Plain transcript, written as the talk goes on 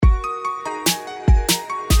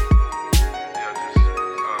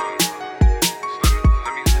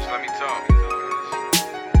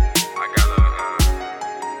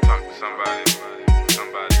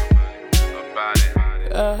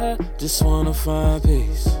just wanna find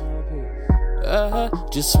peace. I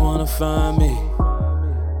just wanna find me.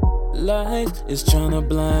 Life is tryna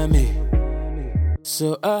blind me,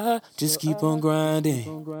 so I just keep on grinding.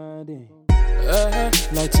 I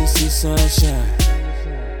like to see sunshine.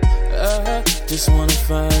 I just wanna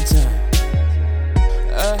find time.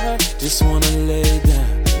 I just wanna lay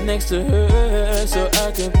down next to her so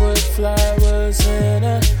I can put flowers in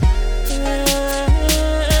her.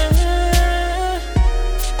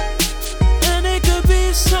 And it could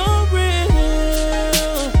be so real,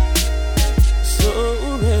 so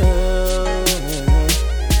real.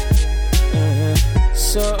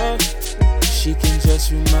 So she can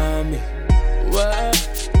just remind me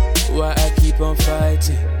why I keep on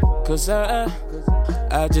fighting. Cause I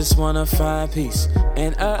just wanna find peace.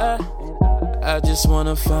 And I just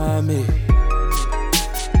wanna find me.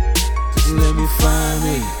 Just let me find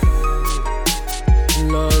me.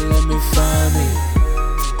 Lord, let me find me.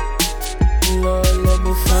 Lord, let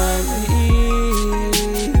me find me.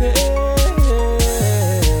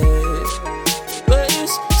 But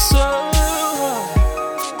it's so hard.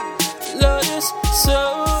 Lord, it's so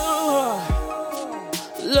hard.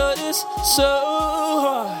 Lord, it's so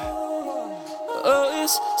hard. Oh,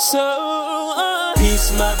 it's so hard. Peace,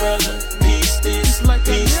 my brother. Peace this,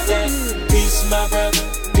 peace that. Peace, my brother.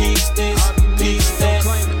 Peace this, peace that.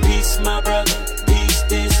 Peace, my brother. Peace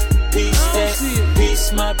this, peace that.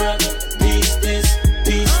 Peace, my brother. Peace this,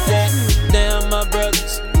 peace that. Damn, my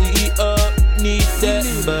brothers, we all need that.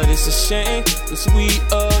 But it's a shame, cause we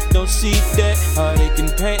all don't see that. Heartache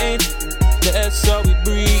and pain, that's all we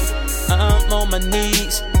breathe. I'm on my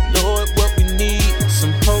knees, Lord, what we need.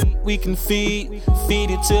 Some hope we can feed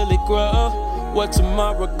it till it grow. What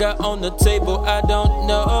tomorrow got on the table, I don't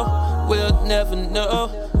know. We'll never know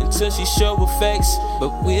until she show her face.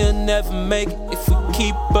 But we'll never make it if we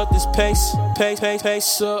keep up this pace.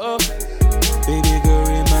 So, baby girl,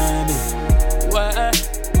 remind me why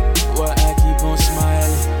I keep on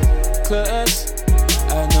smiling. Cause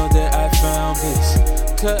I know that I found peace.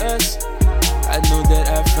 Cause I know that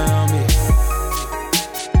I found me.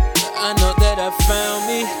 I know that I found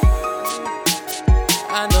me.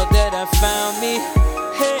 I know that I found me.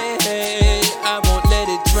 Hey, I won't let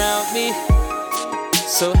it drown me.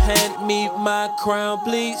 So hand me my crown,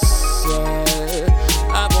 please.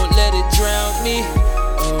 I won't let it drown me.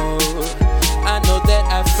 Oh, I know that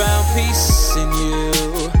I found peace in you.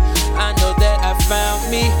 I know that I found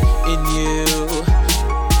me in you.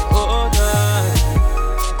 Oh, no.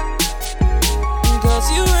 Cause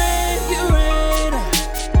you reign.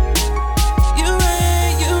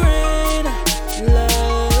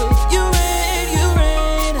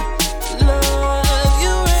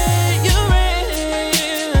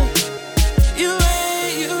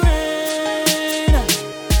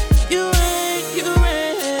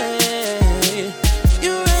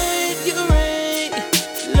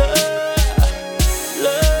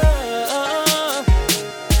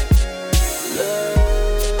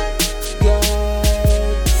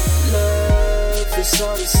 It's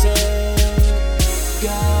all the same.